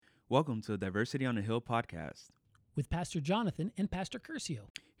Welcome to the Diversity on the Hill podcast. With Pastor Jonathan and Pastor Curcio.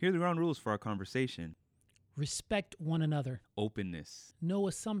 Here are the ground rules for our conversation. Respect one another. Openness. No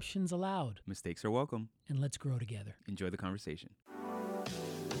assumptions allowed. Mistakes are welcome. And let's grow together. Enjoy the conversation.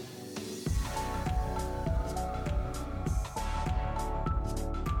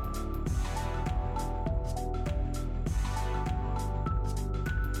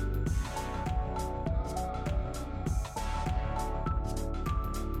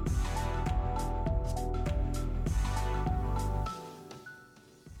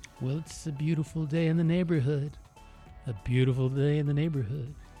 Well, it's a beautiful day in the neighborhood. A beautiful day in the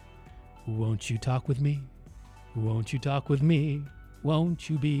neighborhood. Won't you talk with me? Won't you talk with me? Won't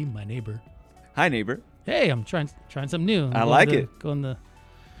you be my neighbor? Hi, neighbor. Hey, I'm trying something new. I like it. Going the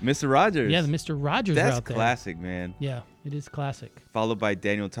Mr. Rogers. Yeah, the Mr. Rogers That's route there. classic, man. Yeah, it is classic. Followed by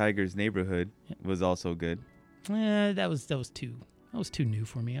Daniel Tiger's Neighborhood was also good. That was too new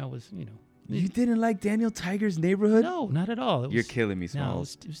for me. You didn't like Daniel Tiger's Neighborhood? No, not at all. You're killing me, No,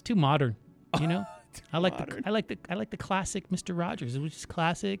 Smalls. it was too modern. You know, I like modern. the classic Mr. Rogers. It was just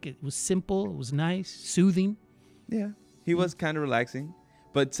classic. It was simple. It was nice, soothing. Yeah, he was kind of relaxing,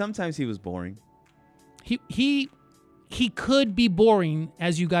 but sometimes he was boring. He could be boring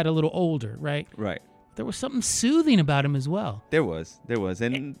as you got a little older, right? Right. There was something soothing about him as well. There was.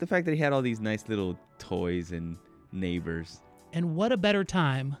 And the fact that he had all these nice little toys and neighbors. And what a better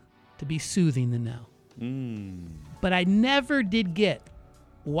time to be soothing than now. But I never did get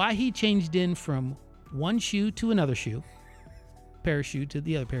why he changed in from one shoe to another shoe, pair of shoe to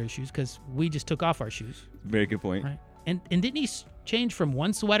the other pair of shoes, because we just took off our shoes. Very good point. Right. And didn't he change from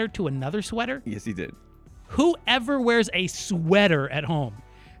one sweater to another sweater? Yes, he did. Whoever wears a sweater at home?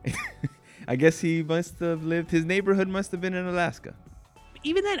 I guess he must have lived, his neighborhood must have been in Alaska.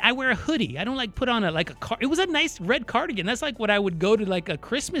 Even then, I wear a hoodie. I don't like put on it was a nice red cardigan. That's like what I would go to like a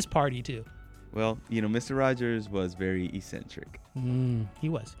Christmas party to. Well, Mr. Rogers was very eccentric. He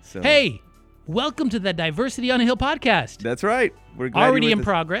was. So- Hey, welcome to the Diversity on a Hill podcast. That's right. We're glad Already you're in with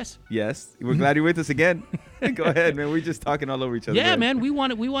us. progress. Yes, we're glad you're with us again. Go ahead, man. We're just talking all over each other. Yeah, man. We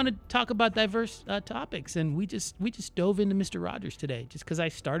want to talk about diverse topics, and we just dove into Mr. Rogers today just because I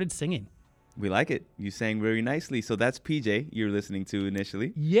started singing. We like it. You sang very nicely. So that's PJ you're listening to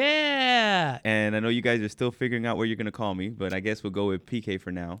initially. Yeah. And I know you guys are still figuring out what you're going to call me, but I guess we'll go with PK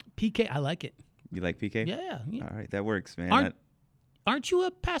for now. PK, I like it. You like PK? Yeah. All right, that works, man. Aren't you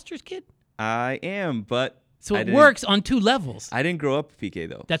a pastor's kid? I am, but So I it didn't- works on two levels. I didn't grow up with PK,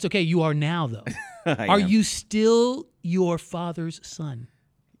 though. That's okay. You are now, though. I Are am. you still your father's son?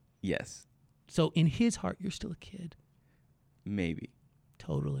 Yes, So in his heart, you're still a kid. maybe.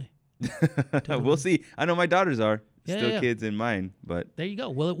 Totally. We'll see. I know my daughters are Yeah, still yeah. kids in mine, but There you go.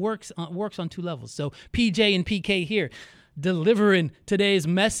 Well, it works on two levels. So PJ and PK here delivering today's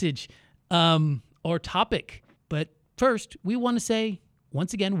message or topic. But first, we want to say,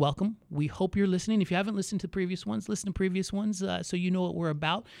 once again, welcome. We hope you're listening. If you haven't listened to previous ones, listen to previous ones so you know what we're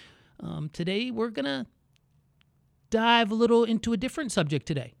about. Today, we're going to dive a little into a different subject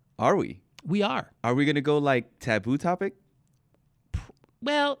today. are we? We are. Are we going to go like taboo topic?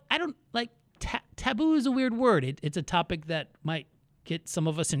 Well, I don't like taboo is a weird word. It's a topic that might get some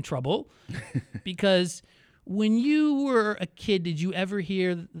of us in trouble because when you were a kid, did you ever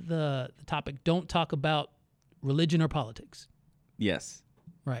hear the topic, don't talk about religion or politics? Yes.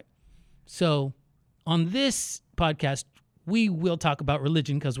 Right. So on this podcast, we will talk about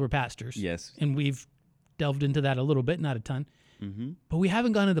religion because we're pastors. Yes. And we've delved into that a little bit, not a ton. Mm-hmm. But we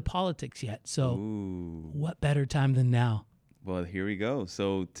haven't gone into politics yet. So Ooh. what better time than now? Well, here we go.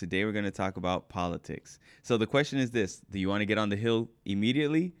 So today we're going to talk about politics. So the question is this: do you want to get on the hill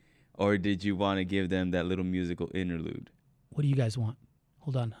immediately, or did you want to give them that little musical interlude? What do you guys want?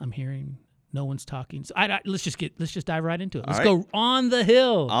 Hold on, I'm hearing no one's talking. So let's just dive right into it. Let's All right. go on the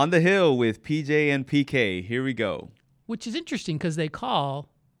hill, On the hill with PJ and PK. Here we go. which is interesting because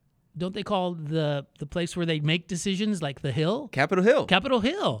don't they call the place where they make decisions like the hill? Capitol Hill. Capitol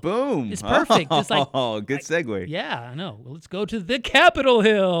Hill. Boom. It's perfect. It's like good segue. yeah, I know. Well, let's go to the Capitol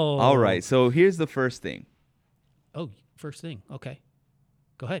Hill. All right. So here's the first thing. Oh, first thing. Okay,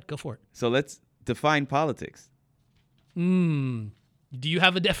 go ahead. Go for it. So let's define politics. Do you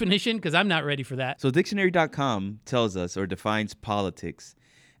have a definition? Because I'm not ready for that. So dictionary.com tells us or defines politics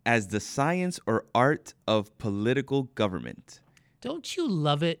as the science or art of political government. Don't you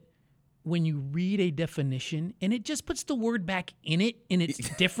love it when you read a definition and it just puts the word back in it in its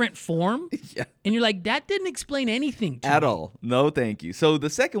different form? Yeah. And you're like, that didn't explain anything to At me. all. No, thank you. So the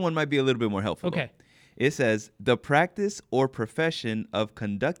second one might be a little bit more helpful. Okay. though. It says the practice or profession of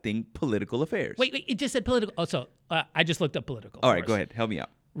conducting political affairs. Wait, it just said political. Oh, so I just looked up political. All for right, us. go ahead. Help me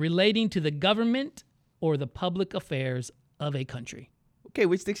out. relating to the government or the public affairs of a country. Okay,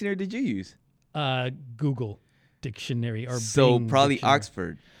 which dictionary did you use? Google Dictionary or So Bing probably Dictionary.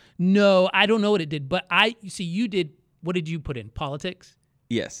 Oxford. No, I don't know what it did, but you did. What did you put in? Politics?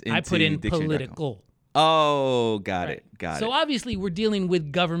 Yes. I put in into dictionary.com. political. Oh, got Right. it. Got So it. obviously we're dealing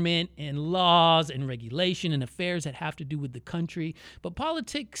with government and laws and regulation and affairs that have to do with the country. But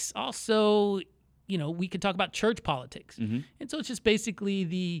politics also, we could talk about church politics. Mhm. And so it's just basically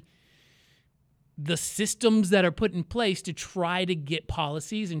the systems that are put in place to try to get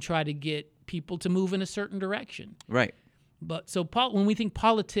policies and try to get people to move in a certain direction. Right. But so when we think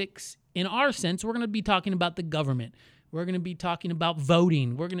politics in our sense, we're going to be talking about the government. We're going to be talking about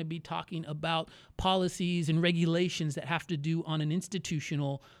voting. We're going to be talking about policies and regulations that have to do on an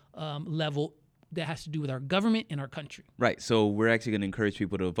institutional level that has to do with our government and our country. Right. So we're actually going to encourage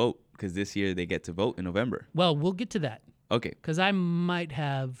people to vote because this year they get to vote in November. Well, we'll get to that Okay. because I might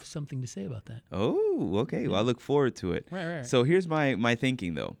have something to say about that. Oh, okay. Well, I look forward to it. Right. So here's my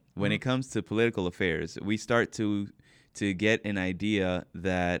thinking though. When it comes to political affairs, we start to get an idea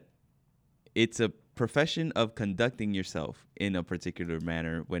that it's a profession of conducting yourself in a particular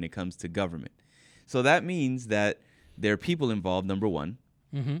manner when it comes to government. So that means that there are people involved, number one,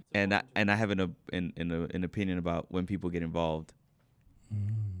 Mm-hmm. and I have an opinion about when people get involved,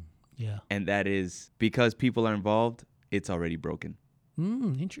 Yeah. and that is because people are involved, it's already broken.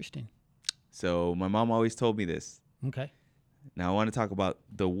 Interesting. So my mom always told me this. Okay. Now I want to talk about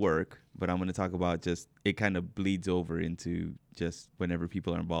the work, but I'm going to talk about just it kind of bleeds over into just whenever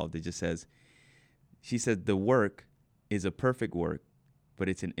people are involved. It just says, she said, the work is a perfect work, but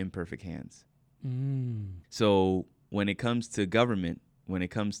it's in imperfect hands. So when it comes to government, when it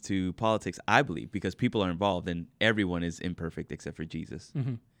comes to politics, I believe because people are involved and everyone is imperfect except for Jesus,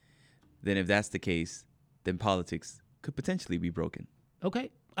 Mm-hmm. then if that's the case, then politics could potentially be broken.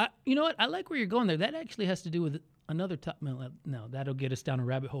 Okay. You know what? I like where you're going there. That actually has to do with another topic. No, that'll get us down a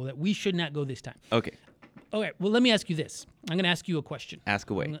rabbit hole that we should not go this time. Okay, Okay. Well, let me ask you this. I'm going to ask you a question. ask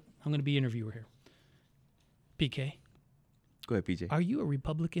away. I'm going to be interviewer here. PK, Go ahead, PJ. are you a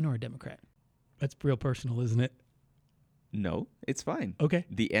Republican or a Democrat? That's real personal, isn't it? No, it's fine. Okay.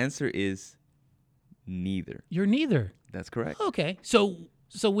 The answer is neither. You're neither. That's correct. Okay. So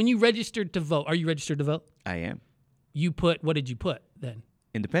when you registered to vote, are you registered to vote? I am You put, what did you put then?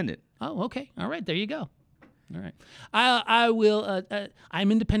 independent. Oh, okay. All right. There you go. All right. I will,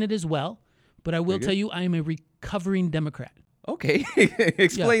 I'm independent as well, but I will good. tell you I am a recovering Democrat. Okay,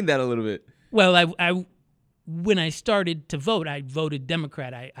 explain that a little bit. Well, I when I started to vote, I voted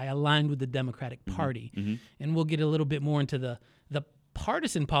Democrat. I aligned with the Democratic Party. And we'll get a little bit more into the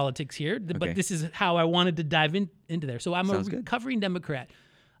partisan politics here, Okay. but this is how I wanted to dive into there. So I'm Sounds a good. recovering Democrat.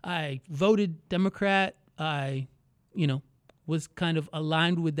 I voted Democrat. I, was kind of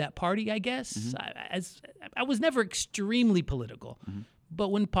aligned with that party, I guess. I was never extremely political, but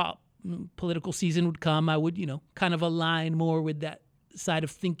when political season would come, I would, kind of align more with that side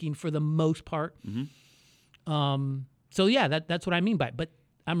of thinking for the most part. So yeah, that's what I mean by it. But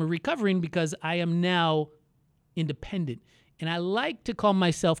I'm a recovering because I am now independent, and I like to call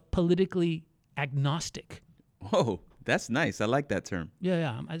myself politically agnostic. Whoa, that's nice. I like that term.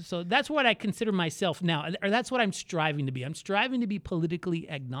 Yeah. So that's what I consider myself now, or that's what I'm striving to be. I'm striving to be politically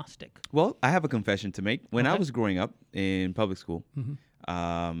agnostic. Well, I have a confession to make. When I Okay. was growing up in public school,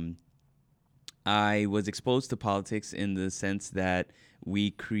 I was exposed to politics in the sense that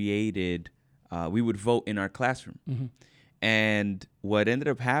we would vote in our classroom. And what ended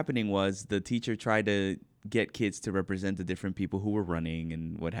up happening was the teacher tried to get kids to represent the different people who were running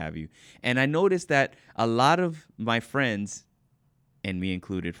and what have you. And I noticed that a lot of my friends, and me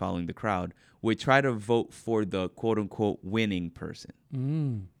included following the crowd, would try to vote for the quote unquote winning person.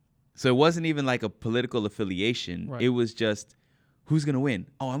 So it wasn't even like a political affiliation. Right. It was just, who's going to win?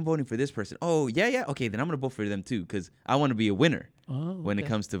 Oh, I'm voting for this person. Oh, yeah. Okay, then I'm going to vote for them too because I want to be a winner when it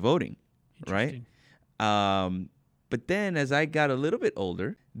comes to voting, right? Interesting. But then as I got a little bit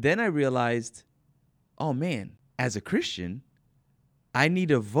older, then I realized, oh man, as a Christian, I need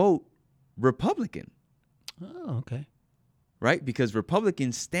to vote Republican, Oh, okay. right? Because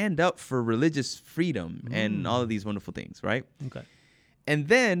Republicans stand up for religious freedom and all of these wonderful things, right? Okay. And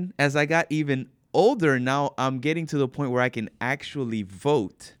then as I got even older, now I'm getting to the point where I can actually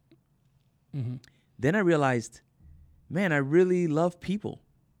vote. Then I realized, man, I really love people.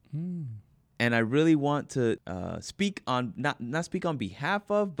 And I really want to speak on, not speak on behalf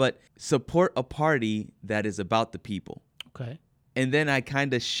of, but support a party that is about the people. Okay. And then I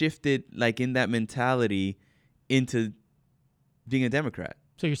kind of shifted like in that mentality into being a Democrat.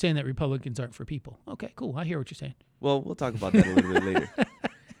 So you're saying that Republicans aren't for people. Okay, cool. I hear what you're saying. Well, we'll talk about that a little bit later.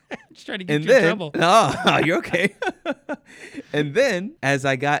 just trying to get And you in then, trouble. oh, you're okay. And then, as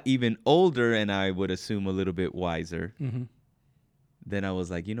I got even older, and I would assume a little bit wiser, Mm-hmm. then I was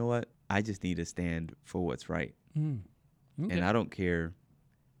like, you know what? I just need to stand for what's right. Okay. And I don't care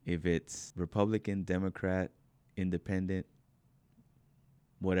if it's Republican, Democrat, Independent,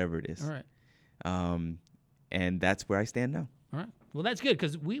 whatever it is. All right. And that's where I stand now. All right. Well, that's good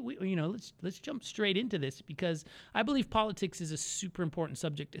because we let's jump straight into this because I believe politics is a super important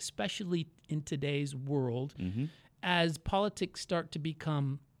subject, especially in today's world, as politics start to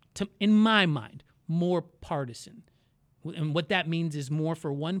become, in my mind, more partisan. And what that means is more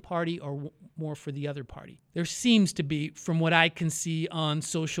for one party or more for the other party. There seems to be, from what I can see on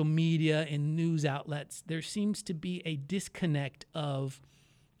social media and news outlets, there seems to be a disconnect of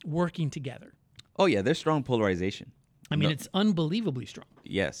working together. Oh, yeah, there's strong polarization. I mean, it's unbelievably strong.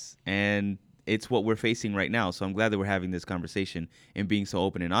 Yes, and it's what we're facing right now. So I'm glad that we're having this conversation and being so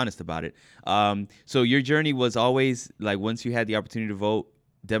open and honest about it. So your journey was always, like, once you had the opportunity to vote,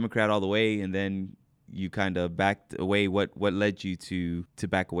 Democrat all the way, and then you kind of backed away. What led you to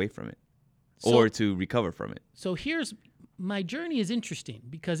back away from it or to recover from it? So my journey is interesting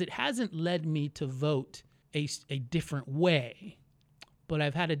because it hasn't led me to vote a different way, but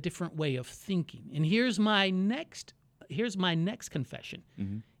I've had a different way of thinking. And here's my next confession.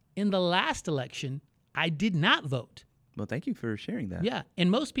 In the last election, I did not vote. Well, thank you for sharing that. Yeah. And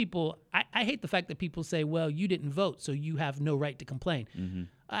most people, I hate the fact that people say, well, you didn't vote, so you have no right to complain.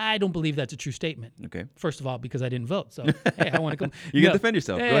 I don't believe that's a true statement. Okay. First of all, because I didn't vote. So, hey, I want to come. You can defend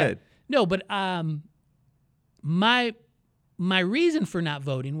yourself. Go ahead. No, but my reason for not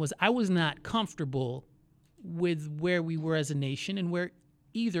voting was I was not comfortable with where we were as a nation and where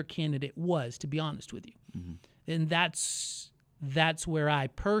either candidate was, to be honest with you. And that's where I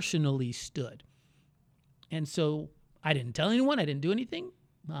personally stood. And so I didn't tell anyone. I didn't do anything.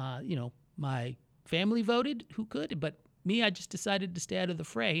 My family voted who could, but me, I just decided to stay out of the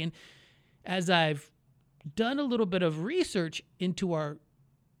fray. And as I've done a little bit of research into our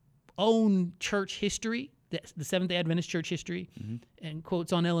own church history, the Seventh-day Adventist church history, and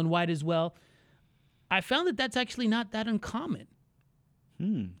quotes on Ellen White as well, I found that that's actually not that uncommon.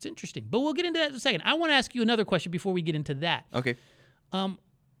 It's interesting. But we'll get into that in a second. I want to ask you another question before we get into that. Okay.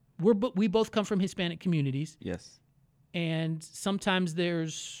 We both come from Hispanic communities. Yes. And sometimes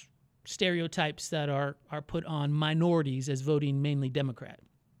there's stereotypes that are put on minorities as voting mainly Democrat.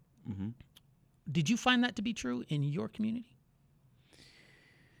 Did you find that to be true in your community?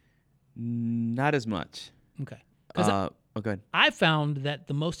 Not as much. Okay. Because go ahead. I found that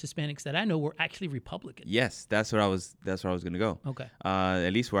the most Hispanics that I know were actually Republican. Yes, that's where I was going to go. Okay.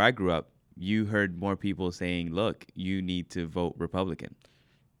 At least where I grew up, you heard more people saying, "Look, you need to vote Republican."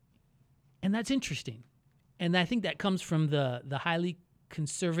 And that's interesting. And I think that comes from the highly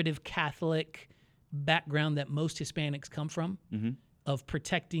conservative Catholic background that most Hispanics come from, of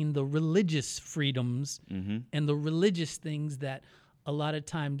protecting the religious freedoms and the religious things that a lot of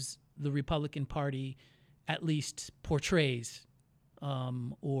times the Republican Party at least portrays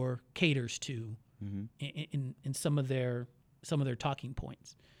or caters to in some of their talking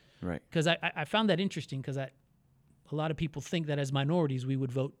points. Right. Because I found that interesting because a lot of people think that as minorities we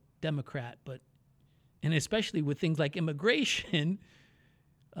would vote Democrat, and especially with things like immigration,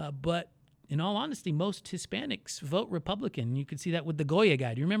 but in all honesty, most Hispanics vote Republican. You could see that with the Goya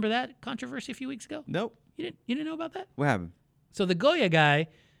guy. Do you remember that controversy a few weeks ago? Nope. You didn't know about that? What happened? So the Goya guy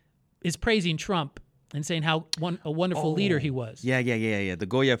is praising Trump and saying how a wonderful leader he was. Yeah. The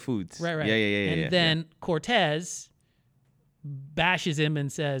Goya Foods. Right. Yeah. And then Cortez bashes him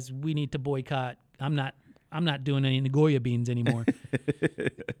and says, "We need to boycott. I'm not doing any Goya beans anymore."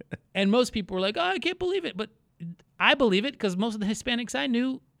 And most people were like, "Oh, I can't believe it," but I believe it because most of the Hispanics I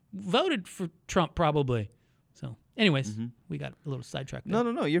knew voted for Trump, probably. So, anyways, we got a little sidetracked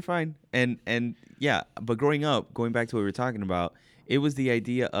there. No, you're fine. And yeah, but growing up, going back to what we were talking about, it was the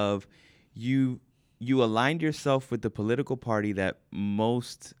idea of you aligned yourself with the political party that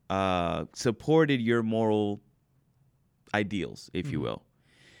most supported your moral ideals, if you will.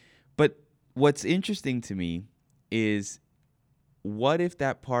 But what's interesting to me is, what if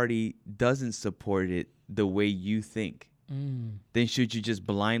that party doesn't support it the way you think? Then should you just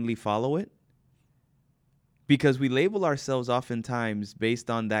blindly follow it? Because we label ourselves oftentimes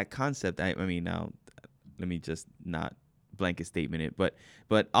based on that concept. I mean, now let me just not blanket statement it,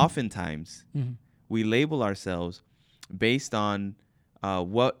 but oftentimes we label ourselves based on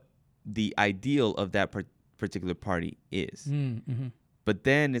what the ideal of that particular party is. But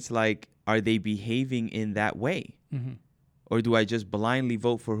then it's like, are they behaving in that way? Or do I just blindly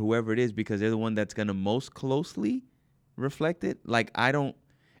vote for whoever it is because they're the one that's going to most closely reflect it? Like, I don't,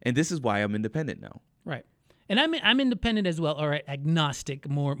 And this is why I'm independent now. Right. And I'm independent as well, or agnostic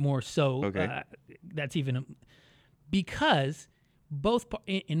more so. Okay. That's even because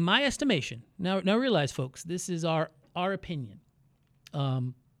in my estimation. Now realize, folks, this is our opinion.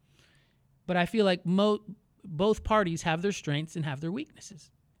 But I feel like both parties have their strengths and have their weaknesses,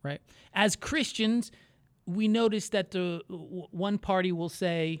 right? As Christians, we notice that the one party will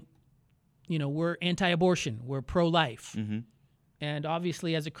say, we're anti-abortion, we're pro-life. Mm-hmm. And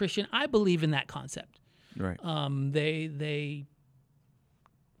obviously, as a Christian, I believe in that concept. Right. They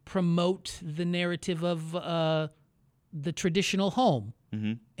promote the narrative of the traditional home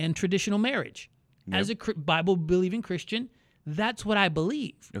Mm-hmm. and traditional marriage. Yep. As a Bible-believing Christian, that's what I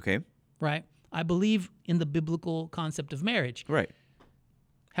believe, Okay. right? I believe in the biblical concept of marriage. Right.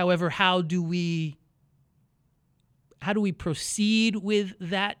 However, how do we proceed with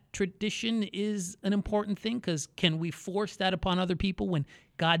that tradition is an important thing, because can we force that upon other people when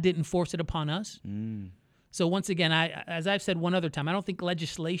God didn't force it upon us? So once again, as I've said one other time, I don't think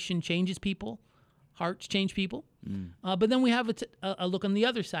legislation changes people. Hearts change people. But then we have a look on the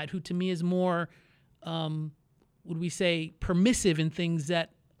other side, who to me is more, would we say, permissive in things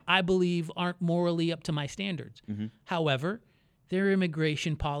that I believe aren't morally up to my standards. Mm-hmm. However, their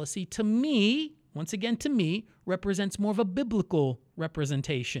immigration policy, to me, represents more of a biblical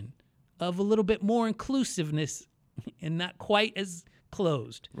representation of a little bit more inclusiveness and not quite as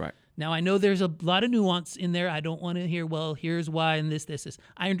closed. Right. Now, I know there's a lot of nuance in there. I don't want to hear, well, here's why and this.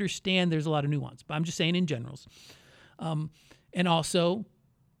 I understand there's a lot of nuance, but I'm just saying in generals. And also,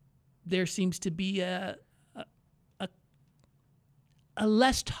 there seems to be a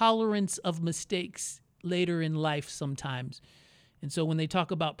less tolerance of mistakes later in life sometimes. And so when they talk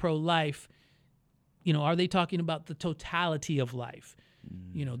about pro-life, are they talking about the totality of life?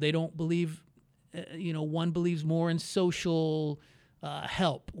 They don't believe, one believes more in social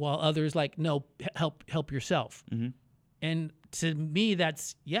help, while others no, help yourself. Mm-hmm. And to me,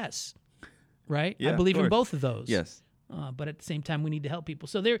 that's yes, right? Yeah, I believe of in course. both of those. Yes. But at the same time, we need to help people.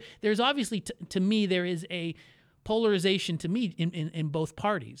 So there's obviously, to me, there is a polarization to me in both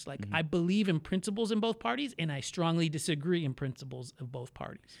parties. I believe in principles in both parties, and I strongly disagree in principles of both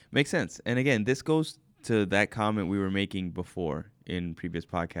parties. Makes sense. And again, this goes to that comment we were making before in previous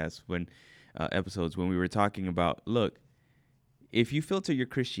podcasts episodes when we were talking about, look, if you filter your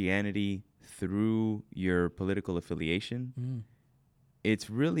Christianity through your political affiliation, it's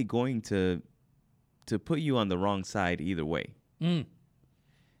really going to put you on the wrong side either way.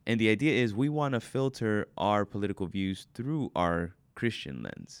 And the idea is we want to filter our political views through our Christian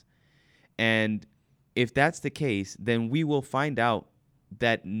lens. And if that's the case, then we will find out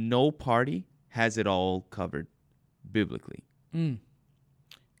that no party has it all covered biblically. And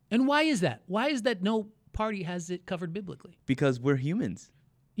why is that? Why is that no party has it covered biblically? Because we're humans.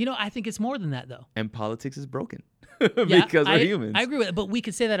 I think it's more than that, though. And politics is broken. Yeah, because we're humans. I agree with it, but we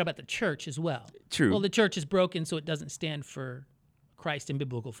could say that about the church as well. True. Well, the church is broken, so it doesn't stand for Christ and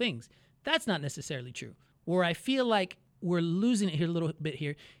biblical things. That's not necessarily true. Where I feel like we're losing it here a little bit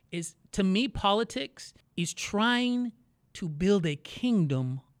here is, to me, politics is trying to build a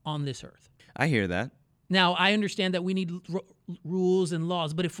kingdom on this earth. I hear that. Now, I understand that we need rules and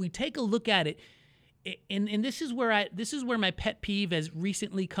laws, but if we take a look at it, and this is where my pet peeve has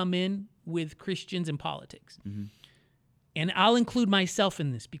recently come in with Christians and politics. Mm-hmm. And I'll include myself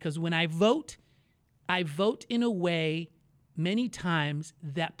in this, because when I vote in a way many times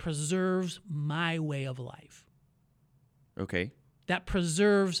that preserves my way of life. Okay. That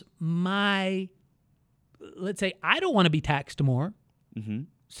preserves let's say I don't want to be taxed more. Mm-hmm.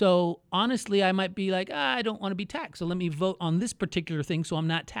 So honestly, I might be like, I don't want to be taxed. So let me vote on this particular thing so I'm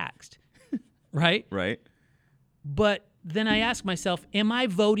not taxed. Right? Right. But then I ask myself, am I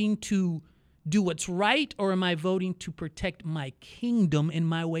voting to do what's right, or am I voting to protect my kingdom and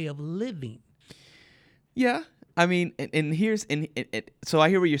my way of living? Yeah. I mean, so I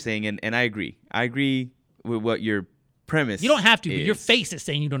hear what you're saying, and I agree. I agree with what your premise. You don't have to, is. but your face is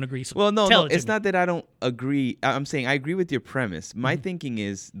saying you don't agree. So well, no, it's me. not that I don't agree. I'm saying I agree with your premise. My thinking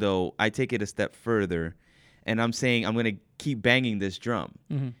is, though, I take it a step further, and I'm saying I'm going to keep banging this drum.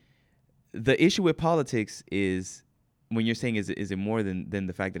 Mm-hmm. The issue with politics is, when you're saying is it more than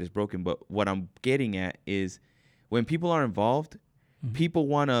the fact that it's broken, but what I'm getting at is when people are involved, people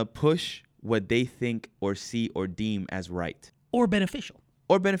want to push what they think or see or deem as right. Or beneficial.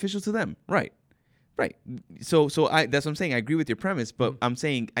 Or beneficial to them. Right. Right. So that's what I'm saying. I agree with your premise, but I'm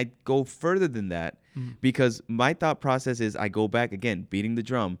saying I go further than that because my thought process is I go back again, beating the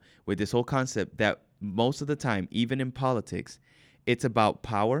drum with this whole concept that most of the time, even in politics, it's about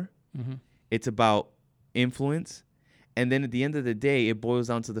power. Mm-hmm. It's about influence. And then at the end of the day, it boils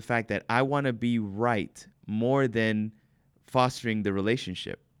down to the fact that I want to be right more than fostering the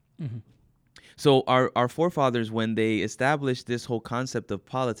relationship. Mm-hmm. So our forefathers, when they established this whole concept of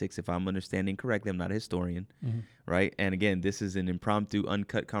politics, if I'm understanding correctly, I'm not a historian, right? And again, this is an impromptu,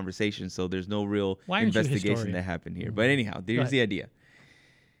 uncut conversation, so there's no real investigation that happened here. But anyhow, here's the idea.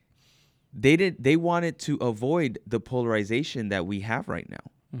 They wanted to avoid the polarization that we have right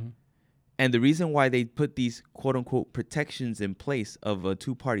now. And the reason why they put these quote unquote protections in place of a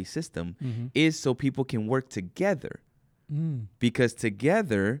two-party system is so people can work together. Because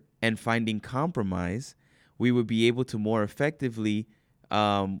together and finding compromise, we would be able to more effectively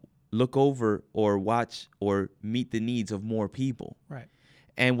look over or watch or meet the needs of more people. Right.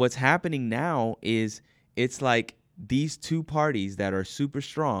 And what's happening now is it's like these two parties that are super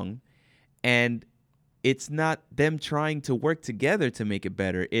strong, and it's not them trying to work together to make it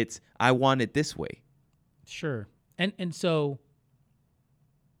better. It's, I want it this way. Sure. And so,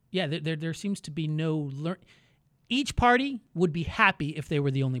 yeah, there seems to be no each party would be happy if they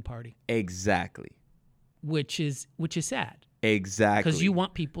were the only party. Exactly. Which is sad. Exactly. Because you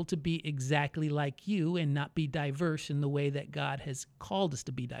want people to be exactly like you and not be diverse in the way that God has called us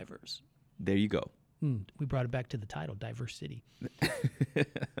to be diverse. There you go. We brought it back to the title, diversity.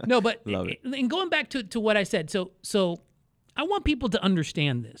 No, but Love it. And going back to what I said, so I want people to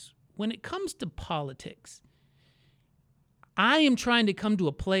understand this. When it comes to politics, I am trying to come to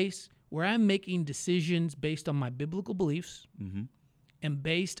a place where I'm making decisions based on my biblical beliefs and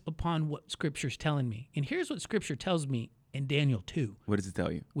based upon what Scripture's telling me. And here's what Scripture tells me in Daniel 2. What does it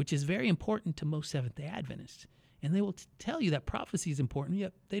tell you? Which is very important to most Seventh-day Adventists. And they will tell you that prophecy is important,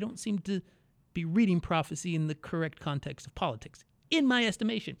 yet they don't seem to be reading prophecy in the correct context of politics, in my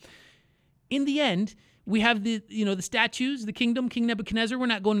estimation. In the end, we have the statues, the kingdom, King Nebuchadnezzar. We're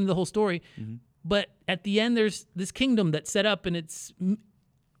not going into the whole story, but at the end, there's this kingdom that's set up, and it's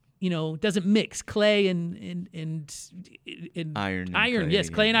doesn't mix clay and iron. Iron, yes,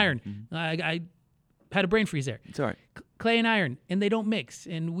 clay and iron. I had a brain freeze there. It's all right. Clay and iron, and they don't mix.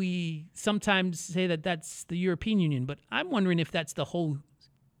 And we sometimes say that that's the European Union, but I'm wondering if that's the whole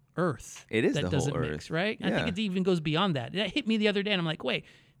Earth. It is that the doesn't whole Earth, mix, right? Yeah. I think it even goes beyond that. That hit me the other day, and I'm like, wait,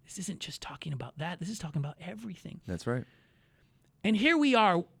 this isn't just talking about that. This is talking about everything. That's right. And here we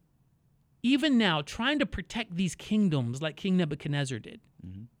are, even now, trying to protect these kingdoms like King Nebuchadnezzar did.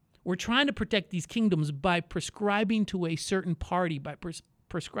 We're trying to protect these kingdoms by prescribing to a certain party, by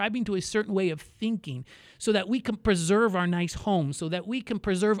prescribing to a certain way of thinking, so that we can preserve our nice homes, so that we can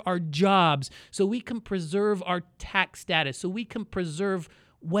preserve our jobs, so we can preserve our tax status, so we can preserve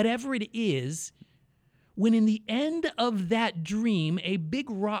whatever it is, when in the end of that dream, a big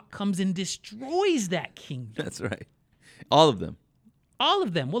rock comes and destroys that kingdom. That's right. All of them. All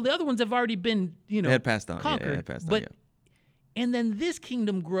of them. Well, the other ones have already been, They had passed on. conquered. Yeah, had passed but, on, and then this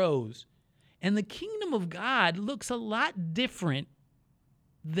kingdom grows, and the kingdom of God looks a lot different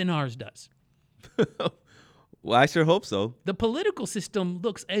than ours does. Well, I sure hope so. The political system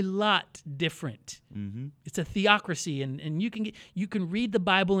looks a lot different. It's a theocracy, and you can read the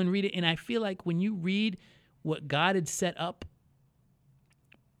Bible and read it, and I feel like when you read what God had set up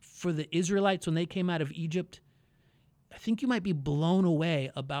for the Israelites when they came out of Egypt, I think you might be blown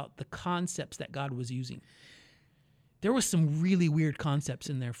away about the concepts that God was using. There was some really weird concepts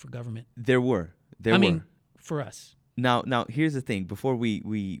in there for government. There were. I mean, for us. Now, here's the thing. Before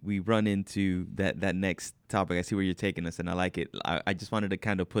we run into that next topic, I see where you're taking us, and I like it. I just wanted to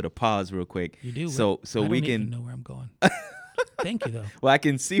kind of put a pause real quick. You do? So I we don't can even know where I'm going. Thank you, though. Well, I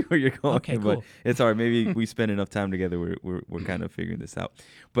can see where you're going, Okay, but cool. it's all right. Maybe we spend enough time together. We're kind of figuring this out.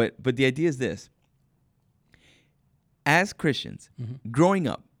 But the idea is this: as Christians, growing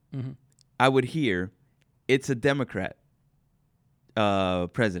up, I would hear it's a Democrat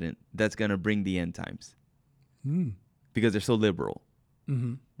president that's gonna bring the end times because they're so liberal,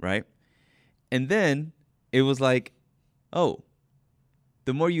 right? And then it was like, oh,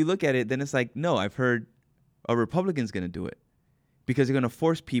 the more you look at it, then it's like, no, I've heard a Republican's gonna do it because they're gonna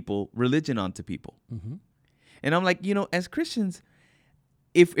force religion onto people. And I'm like, as Christians,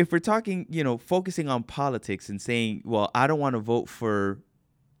 if we're talking, focusing on politics and saying, well, I don't want to vote for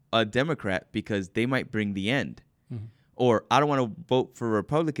a Democrat because they might bring the end, or I don't want to vote for a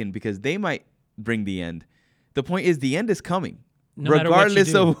Republican because they might bring the end. The point is, the end is coming,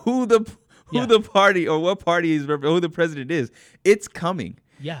 regardless of who the party or what party is, who the president is. It's coming.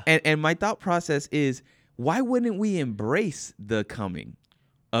 Yeah. And my thought process is, why wouldn't we embrace the coming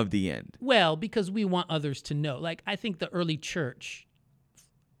of the end? Well, because we want others to know. Like, I think the early church,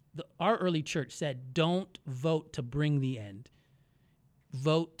 our early church said, don't vote to bring the end.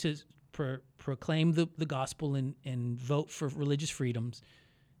 Vote to proclaim the gospel and vote for religious freedoms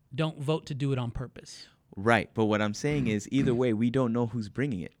don't vote to do it on purpose. Right. But what I'm saying is either way, we don't know who's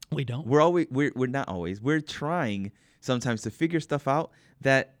bringing it. We don't. We're not always. We're trying sometimes to figure stuff out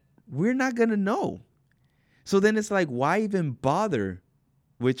that we're not going to know. So then it's like, why even bother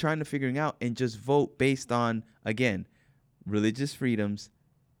with trying to figuring out and just vote based on, again, religious freedoms,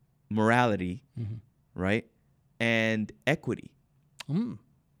 morality, right? And equity.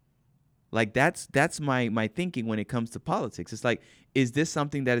 Like that's my thinking when it comes to politics. It's like, is this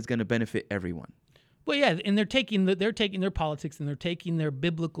something that is going to benefit everyone? Well, yeah, and they're taking their politics and they're taking their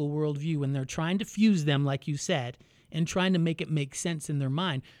biblical worldview and they're trying to fuse them, like you said, and trying to make it make sense in their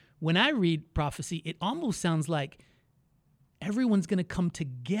mind. When I read prophecy, it almost sounds like everyone's going to come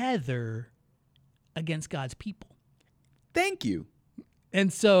together against God's people. Thank you.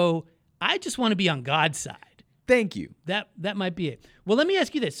 And so I just want to be on God's side. Thank you. That might be it. Well, let me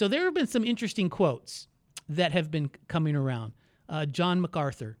ask you this. So there have been some interesting quotes that have been coming around. John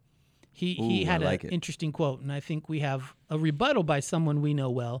MacArthur, he had an interesting quote, and I think we have a rebuttal by someone we know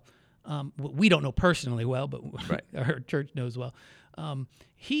well. We don't know personally well, but our church knows well.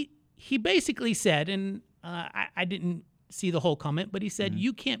 He basically said, and I didn't see the whole comment, but he said,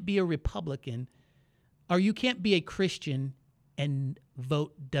 you can't be a Republican, or you can't be a Christian and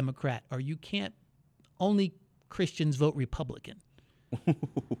vote Democrat, or you can't, only Christians vote Republican.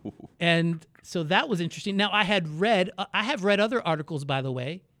 And so that was interesting. Now I have read other articles, by the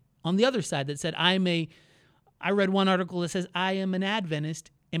way, on the other side that said I read one article that says I am an Adventist,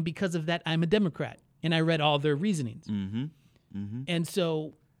 and because of that I'm a Democrat, and I read all their reasonings. And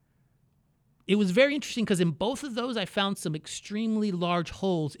so it was very interesting because in both of those I found some extremely large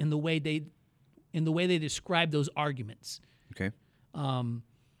holes in the way they describe those arguments. Okay.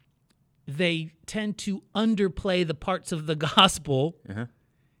 They tend to underplay the parts of the gospel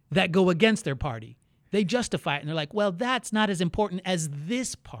that go against their party. They justify it, and they're like, well, that's not as important as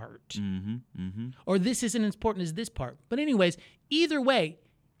this part. Or this isn't as important as this part. But anyways, either way,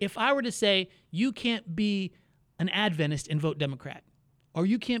 if I were to say you can't be an Adventist and vote Democrat, or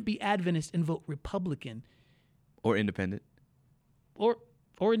you can't be Adventist and vote Republican. Or independent. Or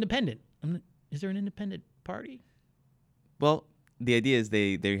independent. Is there an independent party? Well, the idea is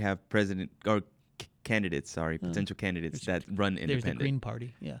they have president or candidates, potential candidates that run independent. There's the Green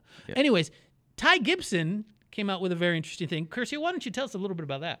Party, yeah. Anyways, Ty Gibson came out with a very interesting thing. Curcio, why don't you tell us a little bit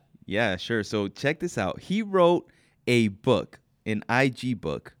about that? Yeah, sure. So check this out. He wrote a book, an IG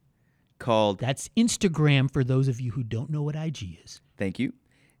book called... That's Instagram for those of you who don't know what IG is. Thank you.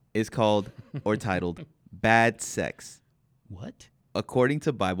 It's called or titled Bad Sex. What? According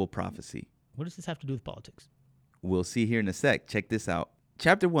to Bible Prophecy. What does this have to do with politics? We'll see here in a sec. Check this out.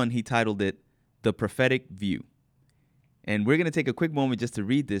 Chapter 1, he titled it The Prophetic View. And we're going to take a quick moment just to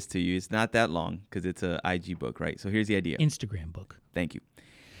read this to you. It's not that long because it's an IG book, right? So here's the idea. Instagram book. Thank you.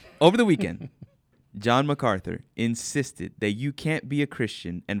 Over the weekend, John MacArthur insisted that you can't be a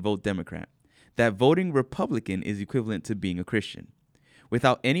Christian and vote Democrat, that voting Republican is equivalent to being a Christian.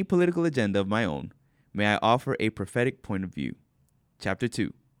 Without any political agenda of my own, may I offer a prophetic point of view. Chapter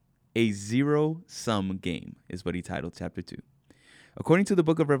 2. A zero-sum game is what he titled Chapter 2. According to the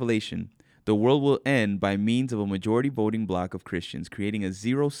book of Revelation, the world will end by means of a majority voting bloc of Christians, creating a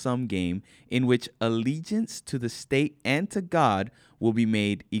zero-sum game in which allegiance to the state and to God will be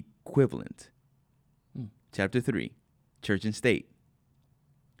made equivalent. Chapter 3, Church and State.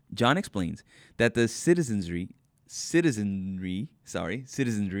 John explains that the citizenry.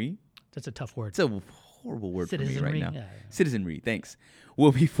 That's a tough word. It's a horrible word for me right now. Yeah. Citizenry, thanks.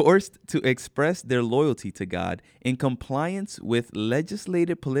 Will be forced to express their loyalty to God in compliance with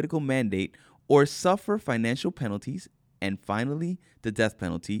legislated political mandate or suffer financial penalties, and finally, the death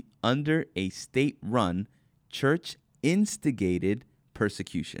penalty under a state-run, church-instigated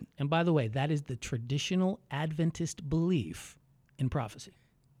persecution. And by the way, that is the traditional Adventist belief in prophecy.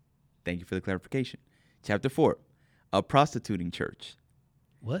 Thank you for the clarification. Chapter 4, a prostituting church.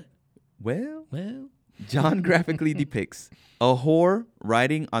 What? Well, John graphically depicts a whore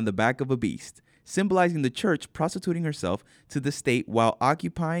riding on the back of a beast, symbolizing the church prostituting herself to the state while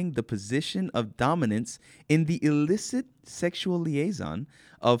occupying the position of dominance in the illicit sexual liaison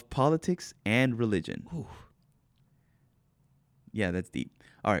of politics and religion. Ooh. Yeah, that's deep.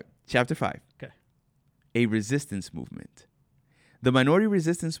 All right, Chapter 5. Okay. A resistance movement. The minority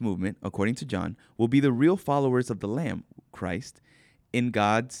resistance movement, according to John, will be the real followers of the Lamb, Christ, in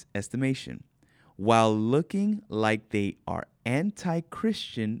God's estimation, while looking like they are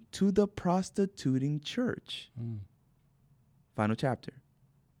anti-Christian to the prostituting church. Final chapter.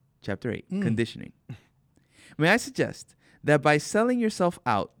 Chapter 8, Conditioning. May I suggest that by selling yourself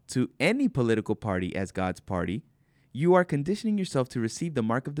out to any political party as God's party, you are conditioning yourself to receive the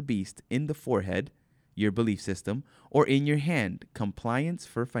mark of the beast in the forehead, your belief system, or in your hand, compliance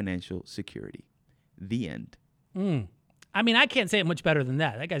for financial security. The end. I mean, I can't say it much better than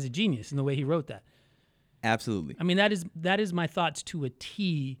that. That guy's a genius in the way he wrote that. Absolutely. I mean, that is my thoughts to a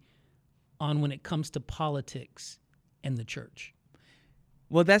T on when it comes to politics and the church.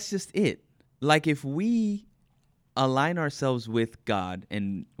 Well, that's just it. Like, if we align ourselves with God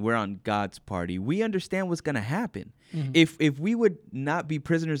and we're on God's party, we understand what's going to happen. If we would not be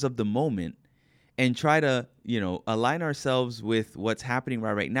prisoners of the moment and try to, align ourselves with what's happening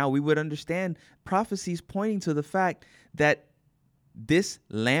right now, we would understand prophecies pointing to the fact that this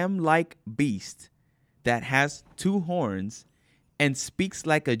lamb-like beast that has two horns and speaks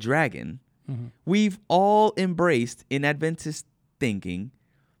like a dragon, we've all embraced in Adventist thinking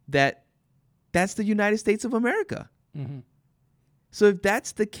that that's the United States of America. So if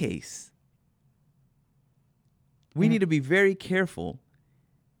that's the case, we need to be very careful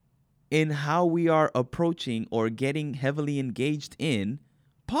in how we are approaching or getting heavily engaged in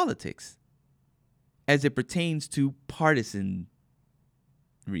politics as it pertains to partisanry.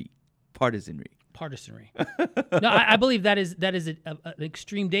 No, I believe that is an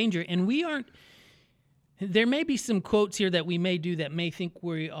extreme danger, and we aren't. There may be some quotes here that we may do that may think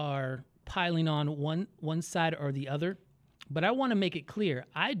we are piling on one side or the other, but I want to make it clear,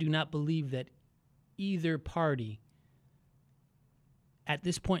 I do not believe that either party at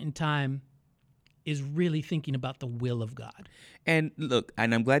this point in time is really thinking about the will of God. And look,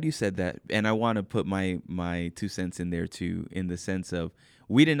 and I'm glad you said that, and I want to put my 2 cents in there too, in the sense of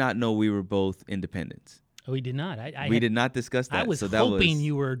we did not know we were both independents. Oh, we did not. We did not discuss that. I was hoping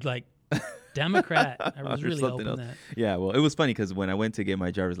you were like Democrat. I was really hoping that. Yeah, well, it was funny because when I went to get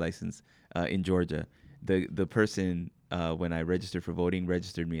my driver's license in Georgia, the person when I registered for voting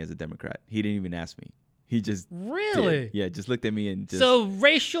registered me as a Democrat. He didn't even ask me. He just really, yeah, just looked at me and just. So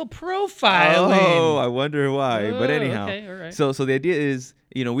racial profiling. Oh, I wonder why. But anyhow, okay, all right. So the idea is,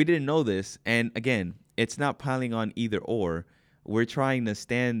 we didn't know this, and again, it's not piling on either or. We're trying to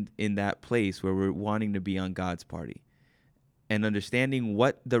stand in that place where we're wanting to be on God's party and understanding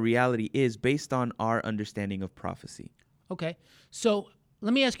what the reality is based on our understanding of prophecy. Okay. So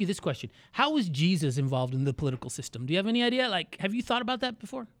let me ask you this question. How was Jesus involved in the political system? Do you have any idea? Like, have you thought about that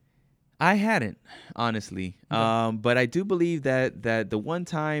before? I hadn't, honestly. Okay. But I do believe that the one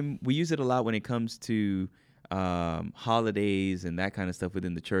time, we use it a lot when it comes to holidays and that kind of stuff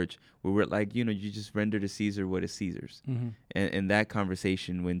within the church, where we're like, you just render to Caesar what is Caesar's. And that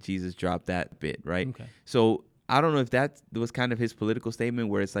conversation when Jesus dropped that bit, right? Okay. So I don't know if that was kind of his political statement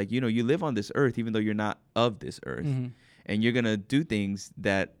where it's like, you live on this earth even though you're not of this earth. And you're going to do things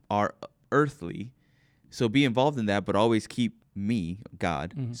that are earthly. So be involved in that, but always keep me,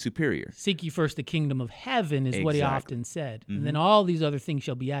 God, superior. Seek ye first the kingdom of heaven is what he often said. And then all these other things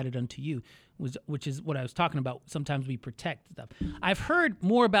shall be added unto you, which is what I was talking about. Sometimes we protect stuff. I've heard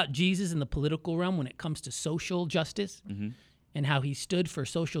more about Jesus in the political realm when it comes to social justice and how he stood for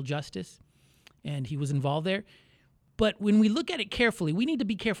social justice and he was involved there. But when we look at it carefully, we need to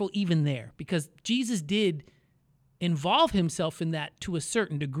be careful even there because Jesus did involve himself in that to a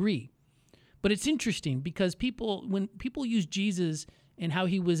certain degree. But it's interesting because when people use Jesus and how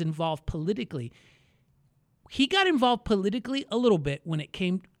he was involved politically, he got involved politically a little bit when it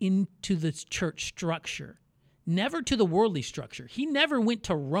came into the church structure, never to the worldly structure. He never went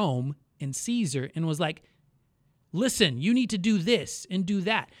to Rome and Caesar and was like, listen, you need to do this and do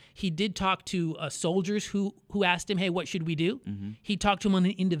that. He did talk to soldiers who asked him, hey, what should we do? He talked to them on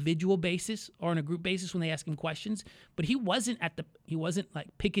an individual basis or on a group basis when they asked him questions, but he wasn't like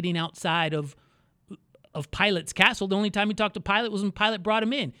picketing outside of Pilate's castle. The only time he talked to Pilate was when Pilate brought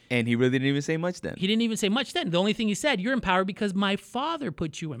him in. And he really didn't even say much then. He didn't even say much then. The only thing he said, you're in power because my Father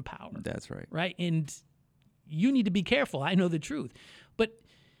put you in power. That's right. Right? And you need to be careful. I know the truth. But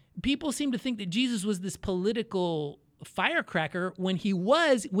people seem to think that Jesus was this political firecracker when he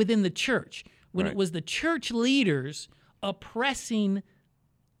was within the church, when it was the church leaders oppressing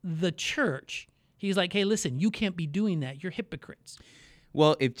the church. He's like, hey, listen, you can't be doing that. You're hypocrites.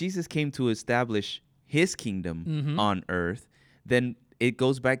 Well, if Jesus came to establish his kingdom on earth, then it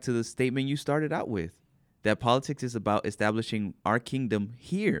goes back to the statement you started out with, that politics is about establishing our kingdom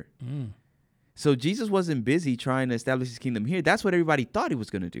here. So Jesus wasn't busy trying to establish his kingdom here. That's what everybody thought he was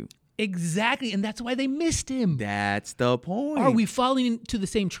going to do. Exactly, and that's why they missed him. That's the point. Are we falling into the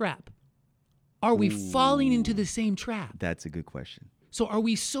same trap? Are we falling into the same trap? That's a good question. So are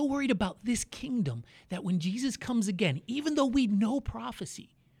we so worried about this kingdom that when Jesus comes again, even though we know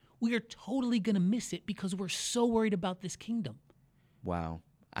prophecy, we are totally going to miss it because we're so worried about this kingdom. Wow.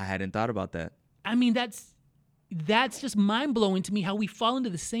 I hadn't thought about that. I mean, that's just mind-blowing to me how we fall into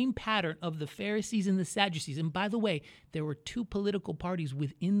the same pattern of the Pharisees and the Sadducees. And by the way, there were two political parties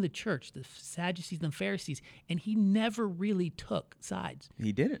within the church, the Sadducees and the Pharisees, and he never really took sides.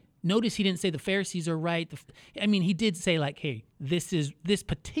 He didn't. Notice he didn't say the Pharisees are right. He did say like, hey, this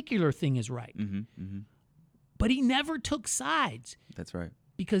particular thing is right. But he never took sides. That's right.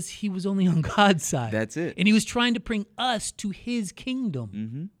 Because he was only on God's side. That's it. And he was trying to bring us to his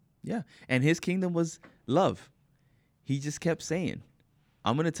kingdom. Yeah. And his kingdom was love. He just kept saying,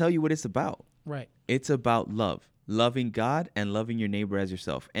 I'm going to tell you what it's about. Right. It's about love, loving God and loving your neighbor as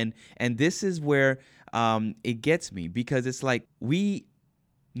yourself. And this is where it gets me, because it's like we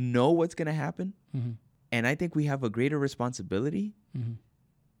know what's going to happen. And I think we have a greater responsibility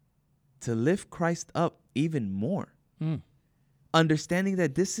to lift Christ up even more. Understanding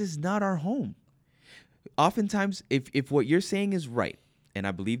that this is not our home. Oftentimes, if what you're saying is right, and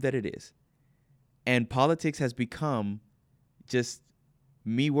I believe that it is, and politics has become just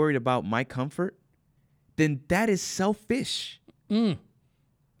me worried about my comfort, then that is selfish. And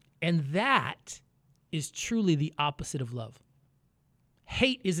that is truly the opposite of love.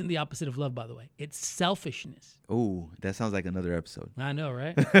 Hate isn't the opposite of love, by the way. It's selfishness. Oh, that sounds like another episode. I know,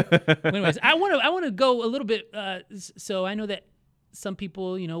 right? Anyways, I want to go a little bit. So I know that some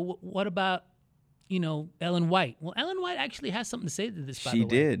people, what about, Ellen White? Well, Ellen White actually has something to say to this, by the way. She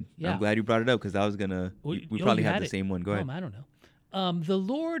did. Yeah. I'm glad you brought it up, because I was going to, we probably have the same one. Go ahead. I don't know. The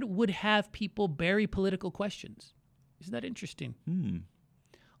Lord would have people bury political questions. Isn't that interesting?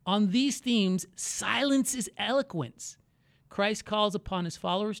 On these themes, silence is eloquence. Christ calls upon his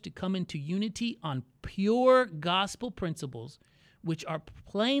followers to come into unity on pure gospel principles, which are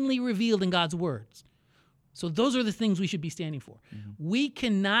plainly revealed in God's words. So those are the things we should be standing for. We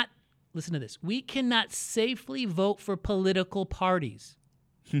cannot, listen to this, we cannot safely vote for political parties.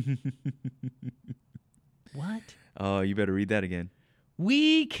 What? Oh, you better read that again.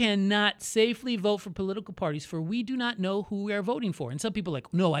 We cannot safely vote for political parties, for we do not know who we are voting for. And some people are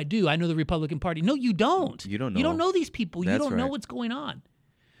like, no, I do. I know the Republican Party. No, you don't. You don't know. You don't know these people. That's you don't know right. what's going on.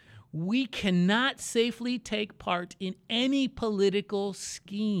 We cannot safely take part in any political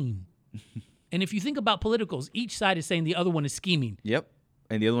scheme. And if you think about politicals, each side is saying the other one is scheming. Yep.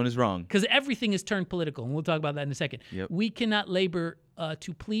 And the other one is wrong. Because everything is turned political, and we'll talk about that in a second. Yep. We cannot labor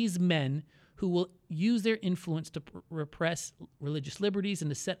to please men who will use their influence to repress religious liberties and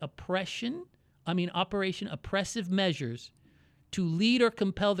to set Operation oppressive measures to lead or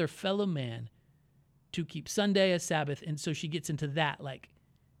compel their fellow man to keep Sunday as Sabbath. And so she gets into that. Like,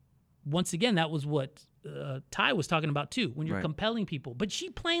 once again, that was what Ty was talking about too, when you're Right. compelling people. But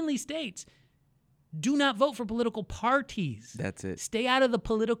she plainly states, do not vote for political parties. That's it. Stay out of the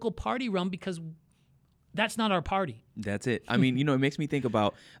political party realm, because that's not our party. That's it. I mean, it makes me think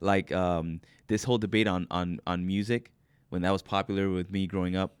about like this whole debate on music when that was popular with me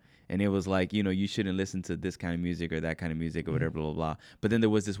growing up. And it was like, you shouldn't listen to this kind of music or that kind of music or whatever, blah, blah, blah. But then there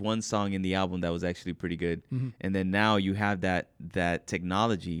was this one song in the album that was actually pretty good. And then now you have that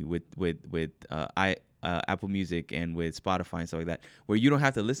technology with Apple Music and with Spotify and stuff like that, where you don't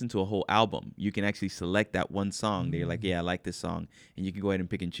have to listen to a whole album. You can actually select that one song that you're like, yeah, I like this song. And you can go ahead and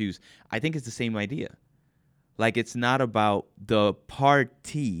pick and choose. I think it's the same idea. Like, it's not about the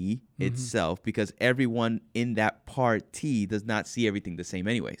party itself, because everyone in that party does not see everything the same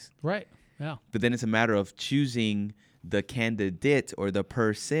anyways. Right. Yeah. But then it's a matter of choosing the candidate or the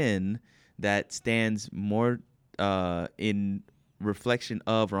person that stands more in reflection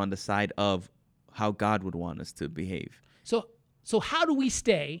of or on the side of how God would want us to behave. So how do we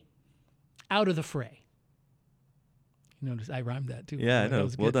stay out of the fray? You notice I rhymed that too. Yeah, I know.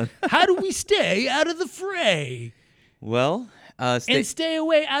 Well done. How do we stay out of the fray? Well, and stay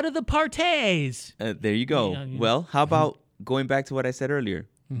away out of the parties. There you go. Yeah. Well, how about going back to what I said earlier?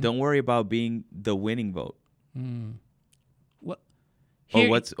 Don't worry about being the winning vote.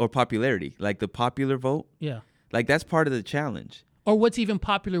 What? Or popularity, like the popular vote. Yeah. Like, that's part of the challenge. Or what's even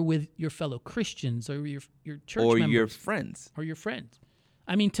popular with your fellow Christians or your church or members. your friends. Or your friends.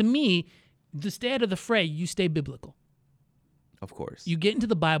 I mean, to me, to stay out of the fray, you stay biblical. Of course. You get into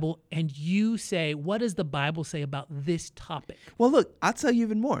the Bible and you say, what does the Bible say about this topic? Well, look, I'll tell you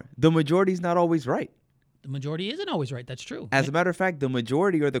even more. The majority is not always right. The majority isn't always right. That's true. As a matter of fact, the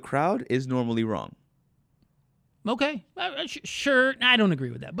majority or the crowd is normally wrong. Okay, sure. I don't agree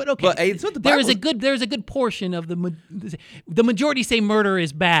with that, but okay. But it's what the Bible. There's a good portion of the majority say murder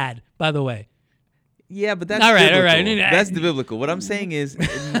is bad. By the way. Yeah, but that's all right. biblical. All right. That's the biblical. What I'm saying is,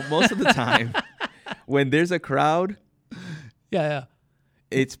 most of the time, when there's a crowd, yeah,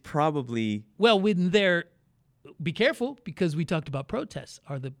 it's probably Well, when they're, be careful, because we talked about protests.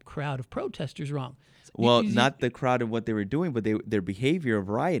 Are the crowd of protesters wrong? well, not the crowd and what they were doing, but their behavior of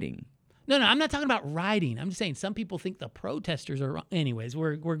rioting. No, I'm not talking about rioting. I'm just saying some people think the protesters are wrong. Anyways,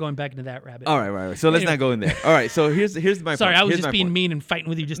 we're going back into that rabbit. All right. So let's not go in there. All right. So here's my Sorry, point. I was Here's just my being point. mean and fighting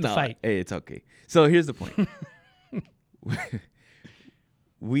with you just to No, fight. Hey, it's okay. So here's the point.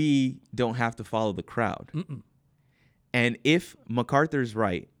 We don't have to follow the crowd. And if MacArthur's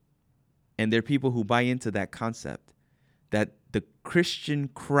right, and there are people who buy into that concept, that the Christian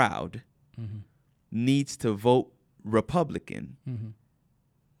crowd needs to vote Republican.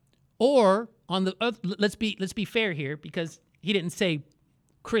 Or on the let's be fair here, because he didn't say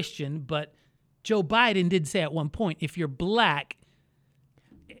Christian, but Joe Biden did say at one point, if you're black,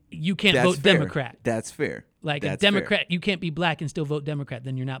 you can't That's vote fair. Democrat. That's fair. Like That's a Democrat, you can't be black and still vote Democrat.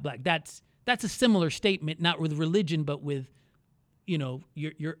 Then you're not black. That's a similar statement, not with religion, but with,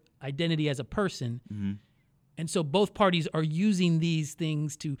 your identity as a person. And so both parties are using these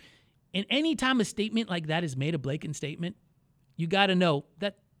things to, and any time a statement like that is made, a blatant statement, you got to know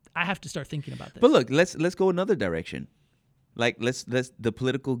that I have to start thinking about this. But look, let's go another direction. Like let's the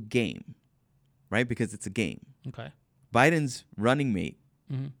political game, right? Because it's a game. Okay. Biden's running mate.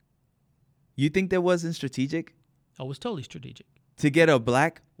 You think that wasn't strategic Oh, it was totally strategic. to get a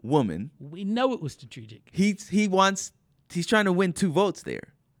black woman? We know it was strategic. He's trying to win 2 votes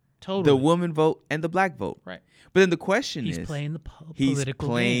there. Totally. The woman vote and the black vote. Right. But then the question He's is, playing the he's political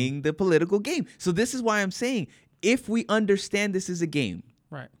playing game. the political game. So this is why I'm saying, if we understand this is a game,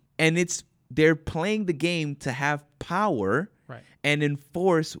 Right. and they're playing the game to have power, Right. and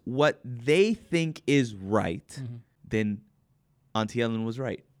enforce what they think is right, then Auntie Ellen was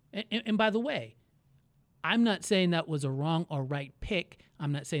right. And by the way, I'm not saying that was a wrong or right pick.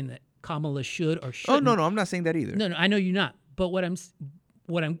 I'm not saying that Kamala should or shouldn't. Oh no, I'm not saying that either. No, I know you're not. But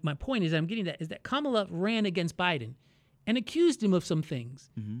my point is, I'm getting that is that Kamala ran against Biden and accused him of some things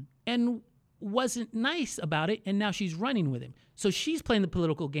and wasn't nice about it, and now she's running with him. So she's playing the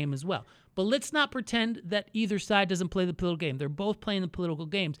political game as well. But let's not pretend that either side doesn't play the political game. They're both playing the political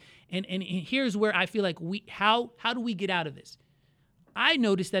games. And here's where I feel like how do we get out of this? I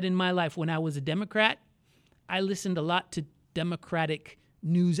noticed that in my life when I was a Democrat, I listened a lot to Democratic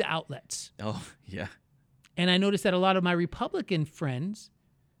news outlets. Oh yeah. And I noticed that a lot of my Republican friends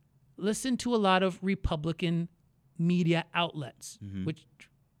listen to a lot of Republican media outlets, which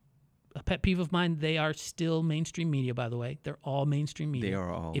a pet peeve of mine, they are still mainstream media, by the way. They're all mainstream media. They are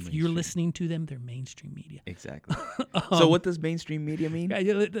all If you're listening to them, they're mainstream media. Exactly. So what does mainstream media mean?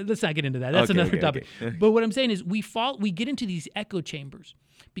 Let's not get into that. That's Okay, another okay, topic. okay. But what I'm saying is we get into these echo chambers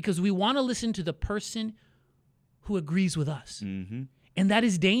because we want to listen to the person who agrees with us. Mm-hmm. And that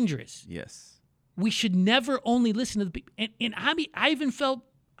is dangerous. Yes. We should never only listen to the people. And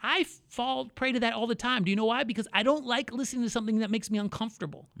I fall prey to that all the time. Do you know why? Because I don't like listening to something that makes me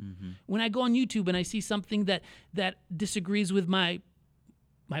uncomfortable. When I go on YouTube and I see something that disagrees with my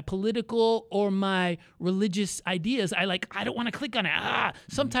political or my religious ideas, I don't want to click on it.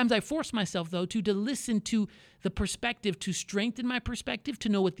 Sometimes I force myself, though, to listen to the perspective, to strengthen my perspective, to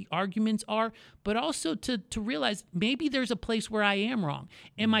know what the arguments are, but also to realize maybe there's a place where I am wrong.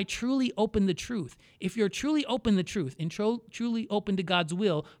 Am I truly open to the truth? If you're truly open to the truth and truly open to God's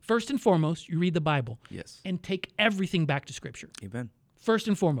will, first and foremost, you read the Bible. Yes. And take everything back to Scripture. Amen. First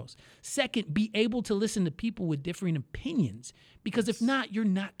and foremost. Second, be able to listen to people with differing opinions, because if not, you're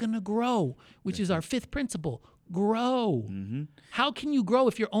not going to grow, which is our 5th principle. Grow. How can you grow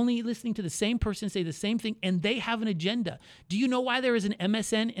if you're only listening to the same person say the same thing and they have an agenda? Do you know why there is an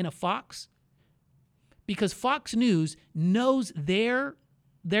MSN and a Fox? Because Fox News knows their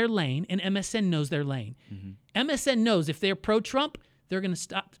lane and MSN knows their lane. MSN knows if they're pro-Trump,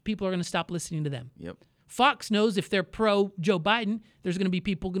 people are going to stop listening to them. Yep. Fox knows if they're pro Joe Biden, there's going to be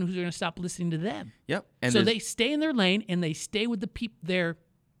people who are going to stop listening to them. Yep. And so they stay in their lane and they stay with their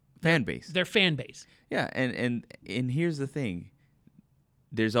fan base. Their fan base. Yeah, and here's the thing.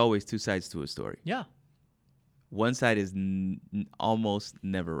 There's always 2 sides to a story. Yeah. One side is almost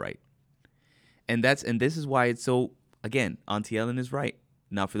never right. And this is why it's so, again, Auntie Ellen is right.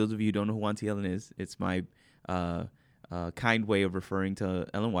 Now, for those of you who don't know who Auntie Ellen is, it's my kind way of referring to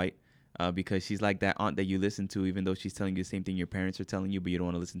Ellen White. Because she's like that aunt that you listen to, even though she's telling you the same thing your parents are telling you, but you don't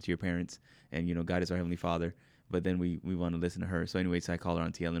want to listen to your parents. And, God is our Heavenly Father. But then we want to listen to her. So anyways, I call her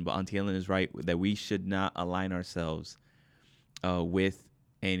Auntie Ellen. But Auntie Ellen is right that we should not align ourselves with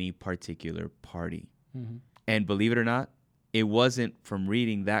any particular party. And believe it or not, it wasn't from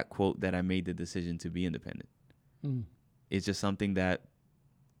reading that quote that I made the decision to be independent. It's just something that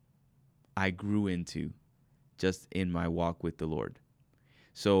I grew into just in my walk with the Lord.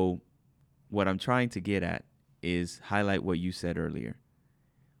 So what I'm trying to get at is highlight what you said earlier.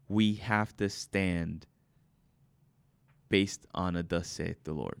 We have to stand based on a thus saith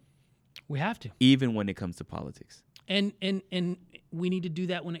the Lord. We have to. Even when it comes to politics. And we need to do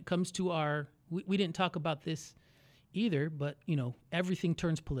that when it comes to our, we didn't talk about this either, but, you know, everything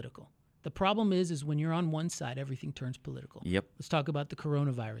turns political. The problem is when you're on one side, everything turns political. Yep. Let's talk about the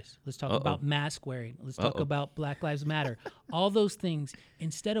coronavirus. Let's talk about mask wearing. Let's talk about Black Lives Matter. All those things,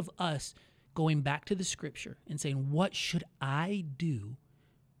 instead of us going back to the scripture and saying, what should I do?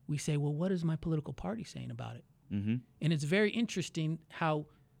 We say, well, what is my political party saying about it? Mm-hmm. And it's very interesting how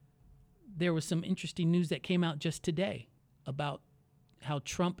there was some interesting news that came out just today about how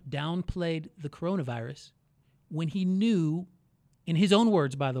Trump downplayed the coronavirus when he knew, in his own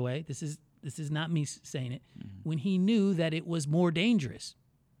words, by the way, this is not me saying it, when he knew that it was more dangerous.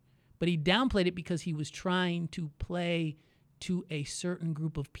 But he downplayed it because he was trying to play to a certain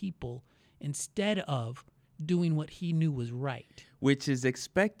group of people instead of doing what he knew was right. Which is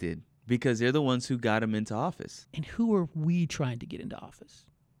expected because they're the ones who got him into office. And who are we trying to get into office?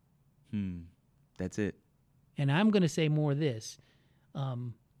 That's it. And I'm going to say more of this.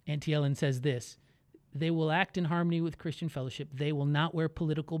 Auntie Ellen says this. They will act in harmony with Christian fellowship. They will not wear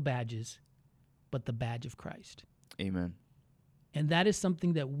political badges, but the badge of Christ. Amen. And that is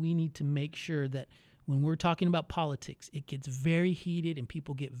something that we need to make sure that when we're talking about politics, it gets very heated and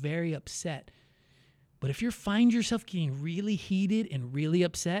people get very upset. But if you find yourself getting really heated and really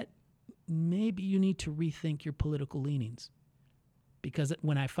upset, maybe you need to rethink your political leanings. Because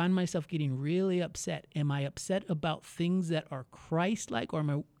when I find myself getting really upset, am I upset about things that are Christ-like, or am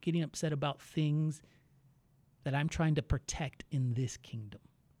I getting upset about things that I'm trying to protect in this kingdom?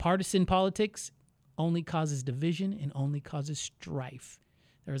 Partisan politics only causes division and only causes strife.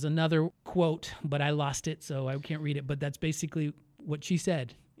 There's another quote, but I lost it, so I can't read it. But that's basically what she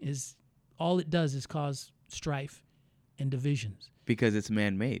said, is all it does is cause strife and divisions. Because it's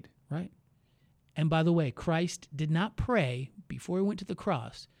man-made. Right. And by the way, Christ did not pray before he went to the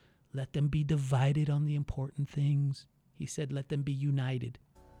cross, let them be divided on the important things. He said, let them be united.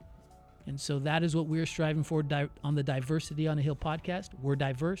 And so that is what we're striving for on the Diversity on a Hill podcast. We're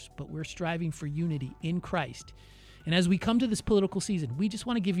diverse, but we're striving for unity in Christ. And as we come to this political season, we just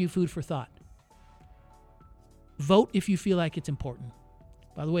want to give you food for thought. Vote if you feel like it's important.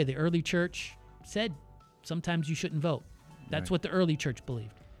 By the way, the early church said sometimes you shouldn't vote. That's what the early church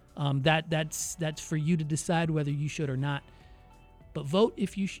believed. That's for you to decide whether you should or not. But vote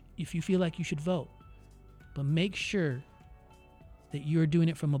if you feel like you should vote. But make sure that you're doing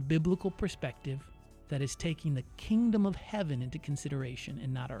it from a biblical perspective that is taking the kingdom of heaven into consideration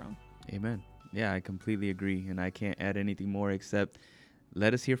and not our own. Amen. Yeah, I completely agree. And I can't add anything more except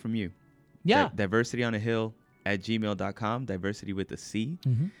let us hear from you. Yeah. diversityonahill@gmail.com, diversity with a C.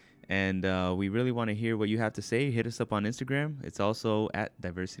 Mm-hmm. And we really want to hear what you have to say. Hit us up on Instagram. It's also at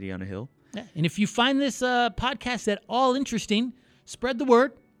Diversity on a Hill. Yeah. And if you find this podcast at all interesting, spread the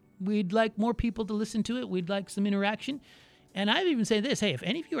word. We'd like more people to listen to it. We'd like some interaction. And I've even said this, hey, if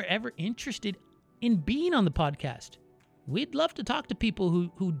any of you are ever interested in being on the podcast, we'd love to talk to people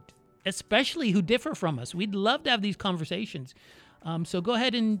who especially who differ from us. We'd love to have these conversations. So go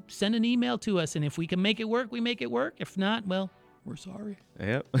ahead and send an email to us. And if we can make it work, we make it work. If not, well, we're sorry.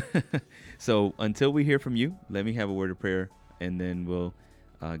 Yep. So until we hear from you, let me have a word of prayer, and then we'll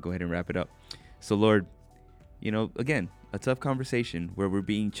go ahead and wrap it up. So, Lord, again, a tough conversation where we're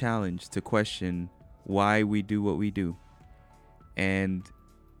being challenged to question why we do what we do. And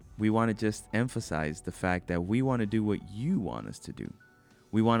we want to just emphasize the fact that we want to do what you want us to do.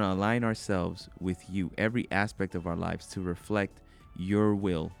 We want to align ourselves with you, every aspect of our lives, to reflect your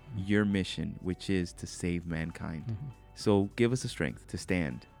will, your mission, which is to save mankind. Mm-hmm. So give us the strength to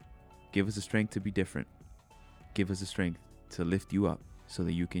stand. Give us the strength to be different. Give us the strength to lift you up so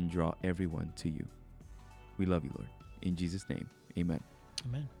that you can draw everyone to you. We love you, Lord. In Jesus' name, amen.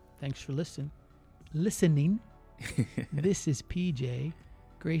 Amen. Thanks for listening. This is PJ,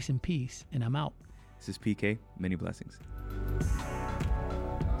 Grace and Peace, and I'm out. This is PK. Many blessings.